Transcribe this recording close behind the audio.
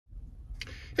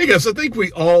Hey guys, I think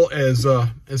we all, as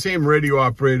ham radio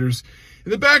operators,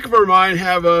 in the back of our mind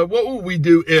have what would we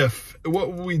do if?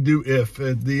 What would we do if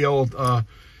the old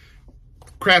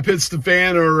crap hits the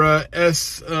fan, or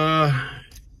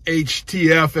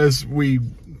SHTF, as we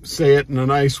say it in a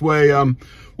nice way?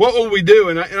 What will we do?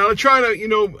 And I try to, you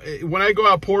know, when I go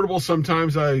out portable,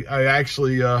 sometimes I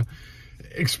actually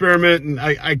experiment, and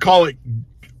I call it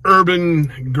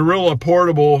urban guerrilla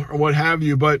portable or what have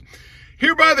you. But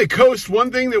here by the coast,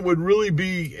 one thing that would really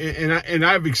be, and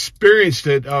I've experienced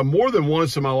it more than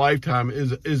once in my lifetime,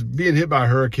 is being hit by a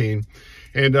hurricane.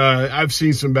 And I've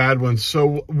seen some bad ones.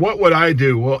 So what would I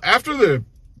do? Well, after the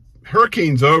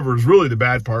hurricane's over is really the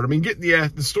bad part. I mean,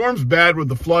 the storm's bad with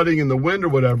the flooding and the wind or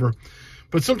whatever.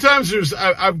 But sometimes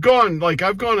I've gone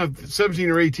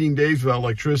 17 or 18 days without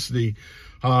electricity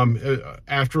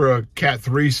after a Cat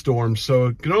 3 storm. So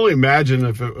I can only imagine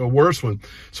if a worse one.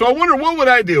 So I wonder, what would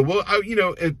I do? Well,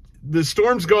 the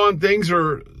storm's gone, things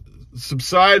are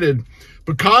subsided,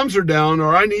 but comms are down,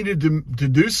 or I needed to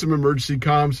do some emergency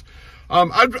comms.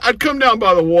 I'd come down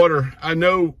by the water. I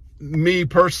know, me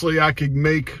personally, I could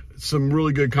make some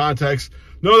really good contacts.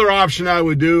 Another option I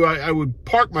would do, I would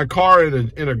park my car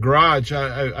in a garage.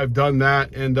 I've done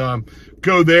that, and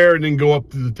go there and then go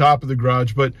up to the top of the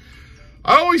garage. But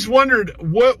I always wondered,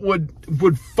 what would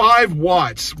 5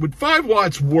 watts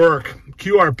work?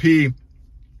 QRP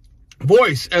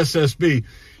voice SSB.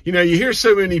 You know, you hear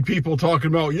so many people talking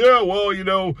about, yeah, well, you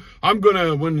know, I'm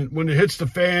gonna, when it hits the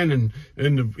fan and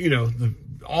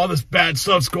all this bad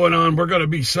stuff's going on, we're gonna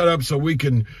be set up so we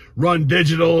can run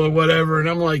digital or whatever. And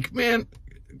I'm like, man,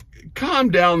 calm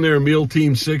down there, Meal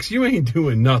Team 6. You ain't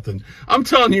doing nothing. I'm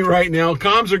telling you right now,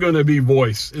 comms are going to be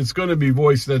voice. It's going to be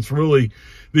voice. That's really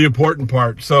the important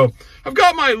part. So I've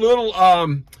got my little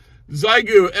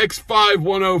Zygu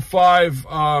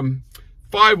X5105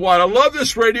 5 watt. I love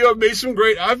this radio.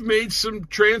 I've made some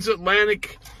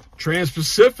transatlantic,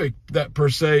 trans-Pacific, that per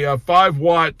se, 5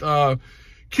 watt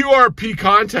QRP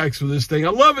contacts with this thing. I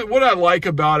love it. What I like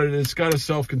about it is it's got a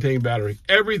self-contained battery.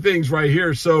 Everything's right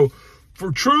here. So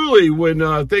for truly, when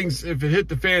if it hit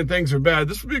the fan, things are bad,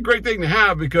 this would be a great thing to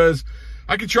have, because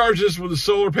I could charge this with a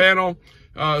solar panel,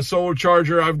 solar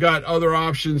charger. I've got other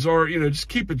options, or, just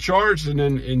keep it charged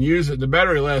and use it. The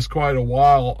battery lasts quite a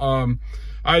while.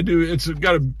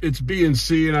 It's B and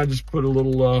C, and I just put a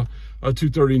little, a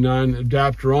 239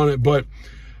 adapter on it, but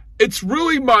it's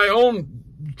really my own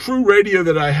true radio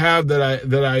that I have, that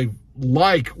I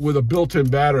like, with a built-in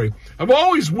battery. I've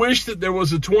always wished that there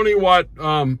was a 20 watt,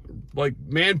 like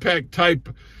Manpack type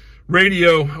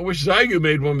radio. I wish Zygu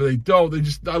made one, but they don't.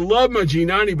 I love my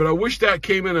G90, but I wish that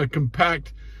came in a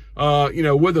compact,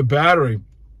 with a battery.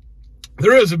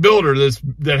 There is a builder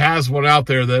that has one out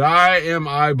there that I am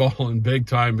eyeballing big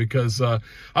time, because I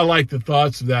like the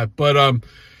thoughts of that. But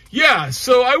yeah,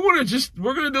 so we're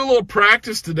going to do a little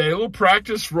practice today, a little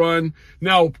practice run.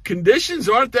 Now, conditions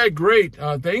aren't that great.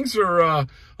 Things are a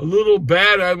little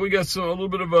bad. We got a little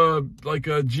bit of a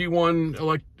G1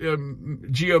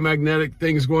 Geomagnetic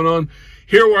things going on.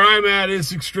 Here where I'm at,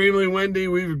 it's extremely windy.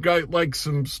 We've got like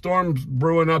some storms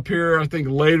brewing up here, I think,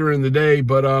 later in the day.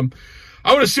 But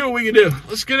I want to see what we can do.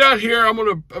 Let's get out here.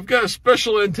 I've got a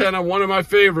special antenna, one of my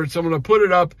favorites. I'm going to put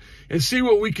it up and see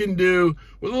what we can do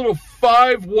with a little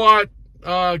 5 watt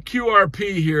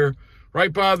QRP here,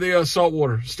 right by the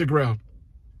saltwater. Stick around.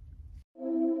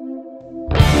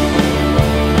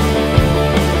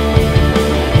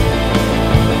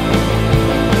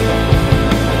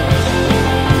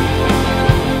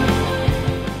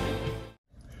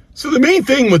 So the main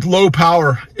thing with low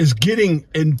power is getting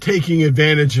and taking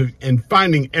advantage of and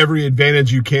finding every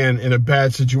advantage you can in a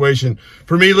bad situation.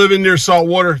 For me, living near salt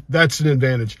water, that's an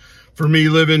advantage. For me,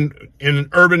 living in an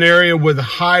urban area with a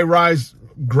high-rise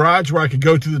garage where I could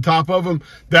go to the top of them,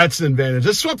 that's an advantage.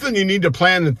 That's something you need to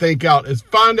plan and think out, is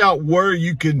find out what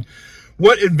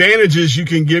advantages you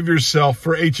can give yourself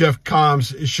for HF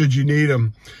comms should you need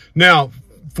them. Now,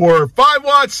 for 5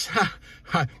 watts,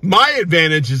 my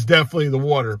advantage is definitely the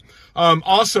water.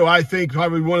 Also, I think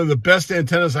probably one of the best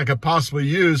antennas I could possibly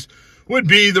use would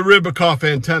be the Ribicoff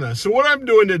antenna. So what I'm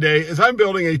doing today is I'm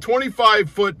building a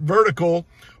 25-foot vertical,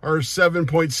 or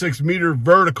 7.6 meter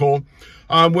vertical,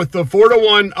 with the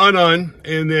 4-to-1 unun,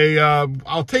 and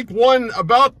I'll take one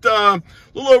about a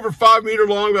little over 5 meter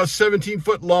long, about 17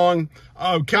 foot long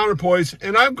counterpoise,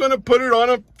 and I'm going to put it on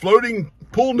a floating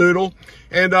pool noodle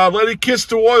and let it kiss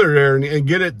the water there and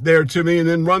get it there to me, and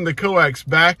then run the coax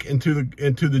back into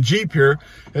the Jeep here.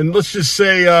 And let's just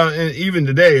say, even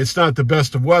today, it's not the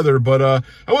best of weather, but I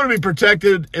want to be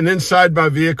protected and inside my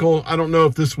vehicle. I don't know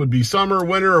if this would be summer,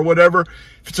 winter, or whatever.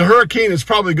 If it's a hurricane, it's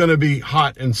probably going to be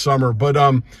hot in summer. But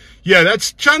yeah,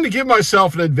 that's trying to give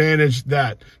myself an advantage.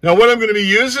 That now, what I'm going to be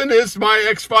using is my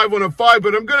X5105,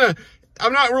 but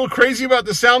I'm not real crazy about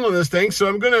the sound on this thing, so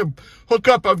I'm going to hook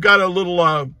up. I've got a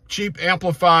little cheap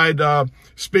amplified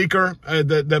speaker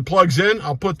that plugs in.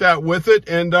 I'll put that with it,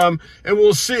 and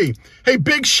we'll see. Hey,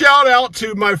 big shout out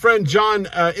to my friend John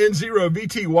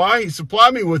N0VTY. He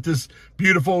supplied me with this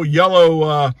beautiful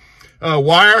yellow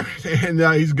wire, and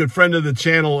he's a good friend of the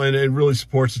channel and really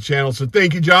supports the channel. So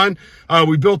thank you, John.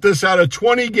 We built this out of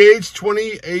 20 gauge,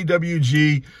 20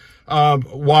 AWG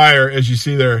wire, as you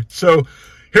see there. So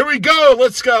here we go.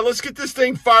 Let's get this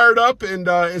thing fired up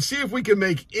and see if we can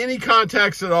make any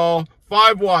contacts at all.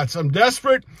 5 watts. I'm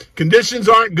desperate. Conditions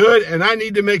aren't good, and I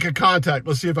need to make a contact.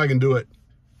 Let's see if I can do it.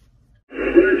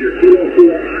 Roger, Kilo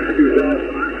 4, Oscar, Golf,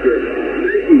 Oscar.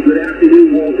 Thank you. Good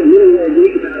afternoon, Walter. A little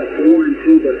week, about a 4 and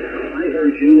 2, but I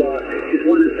heard you. Just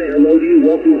wanted to say hello to you.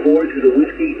 Welcome aboard to the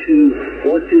Whiskey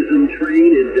 2 Autism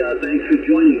train, and thanks for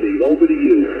joining me. Over to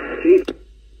you.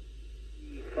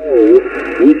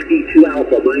 Whiskey 2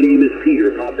 Alpha. My name is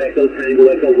Peter. Pop Echo Tango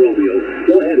Echo Romeo.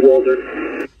 Go ahead, Walter.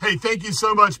 Hey, thank you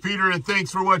so much, Peter, and thanks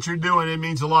for what you're doing. It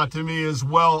means a lot to me as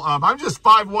well. I'm just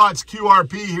 5 watts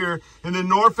QRP here in the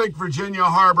Norfolk, Virginia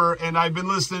harbor, and I've been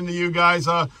listening to you guys.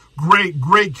 Great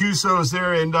QSOs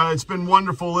there, and it's been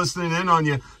wonderful listening in on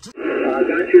you.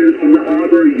 Got you from the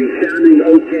harbor. You're sounding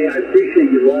okay. I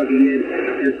appreciate you logging in,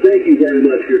 and thank you very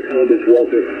much for your comments,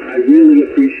 Walter. I really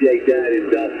appreciate that, and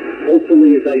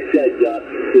hopefully, as I said,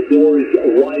 the door is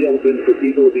wide open for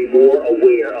people to be more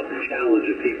aware of the challenge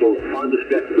of people on the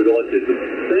spectrum with autism.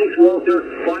 Thanks, Walter.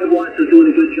 5 watts is doing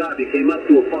a good job. You came up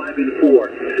to a 5 and 4.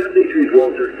 73s,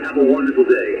 Walter. Have a wonderful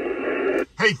day.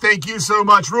 Hey, thank you so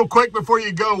much. Real quick before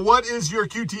you go, what is your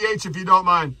QTH, if you don't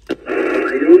mind?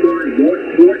 I don't mind.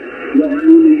 Northport, Long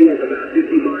Island, New York, about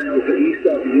 50 miles east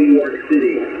of New York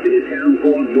City, in a town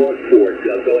called Northport.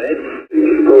 Go ahead.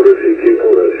 CQ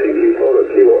Poda,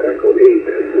 Kilo Echo 8,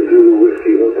 Zulu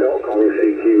Whiskey Hotel, calling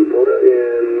CQ Poda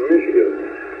in Michigan.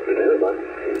 Stand by.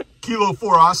 Kilo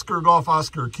 4 Oscar Golf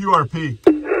Oscar, QRP.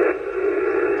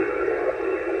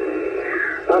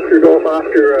 Oscar Golf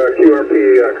Oscar,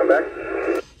 QRP, come back.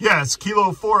 Yes,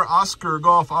 Kilo 4 Oscar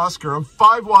Golf Oscar. I'm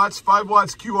 5 watts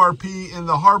QRP in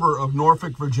the harbor of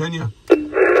Norfolk, Virginia. Sure,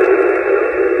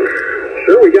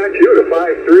 we got you to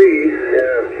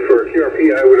 5-3 for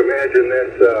QRP. I would imagine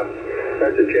that's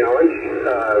a challenge.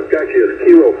 I've got you as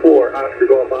Kilo 4 Oscar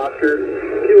Golf Oscar,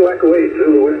 Kilo Echo 8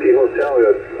 Zulu Whiskey Hotel,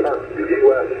 US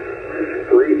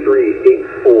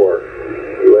 3384,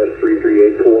 US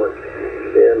 3384,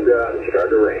 and start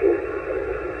to rain.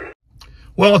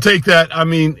 Well, I'll take that. I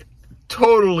mean,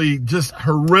 totally just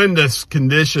horrendous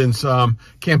conditions.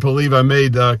 Can't believe I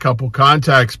made a couple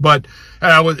contacts, but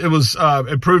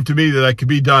it proved to me that I could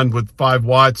be done with 5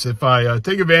 watts if I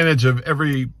take advantage of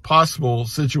every possible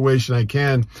situation I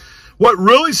can. What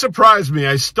really surprised me,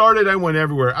 I went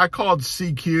everywhere. I called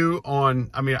CQ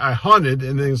I hunted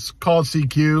and then called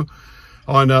CQ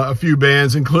on a few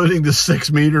bands, including the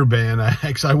 6 meter band.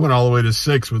 I went all the way to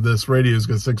 6 with this radio. It's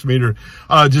got 6 meter.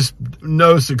 Just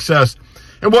no success.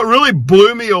 And what really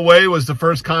blew me away was the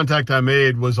first contact I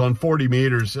made was on 40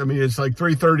 meters. I mean, it's like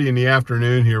 3:30 in the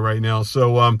afternoon here right now.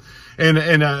 So, and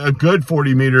a good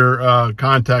 40 meter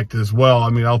contact as well.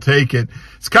 I mean, I'll take it.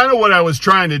 It's kind of what I was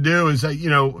trying to do is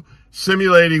that,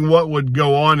 simulating what would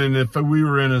go on, and if we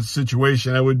were in a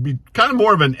situation, I would be kind of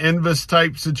more of an NVIS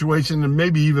type situation, and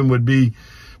maybe even would be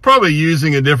probably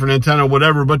using a different antenna,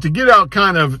 whatever, but to get out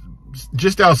kind of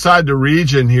just outside the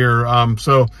region here.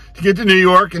 So to get to New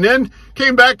York, and then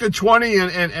came back to 20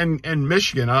 and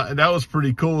Michigan. That was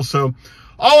pretty cool. So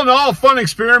all in all, fun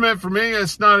experiment for me.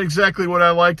 It's not exactly what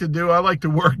I like to do. I like to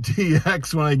work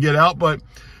DX when I get out, but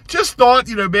just thought,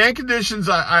 band conditions,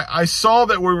 I saw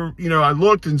that I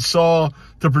looked and saw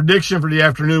the prediction for the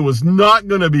afternoon was not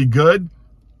going to be good.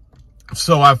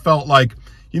 So I felt like,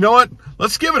 you know what?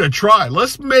 Let's give it a try.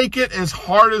 Let's make it as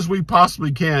hard as we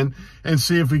possibly can and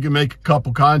see if we can make a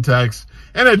couple contacts.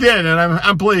 And I did, and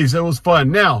I'm pleased. It was fun.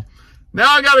 Now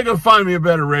I got to go find me a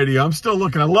better radio. I'm still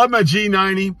looking. I love my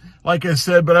G90, like I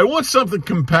said, but I want something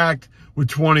compact with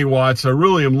 20 watts. I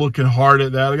really am looking hard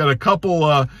at that. I got a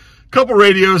couple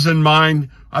radios in mind.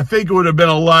 I think it would have been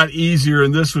a lot easier,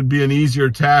 and this would be an easier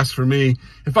task for me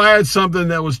if I had something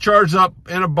that was charged up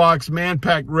in a box,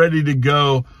 man-packed, ready to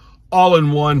go, all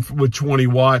in one with 20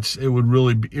 watts, it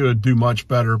would do much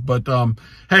better. But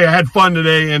hey, I had fun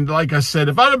today, and like I said,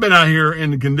 if I'd have been out here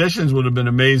and the conditions would have been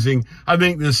amazing, I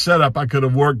think this setup I could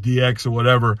have worked DX or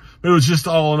whatever. But it was just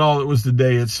all in all, it was the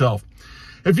day itself.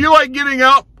 If you like getting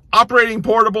out, operating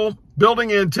portable,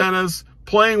 building antennas,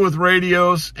 playing with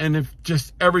radios, and if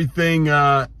just everything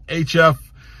HF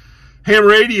ham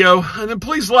radio, and then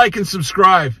please like and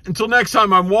subscribe. Until next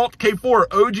time, I'm Walt K4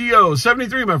 OGO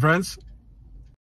 73, my friends.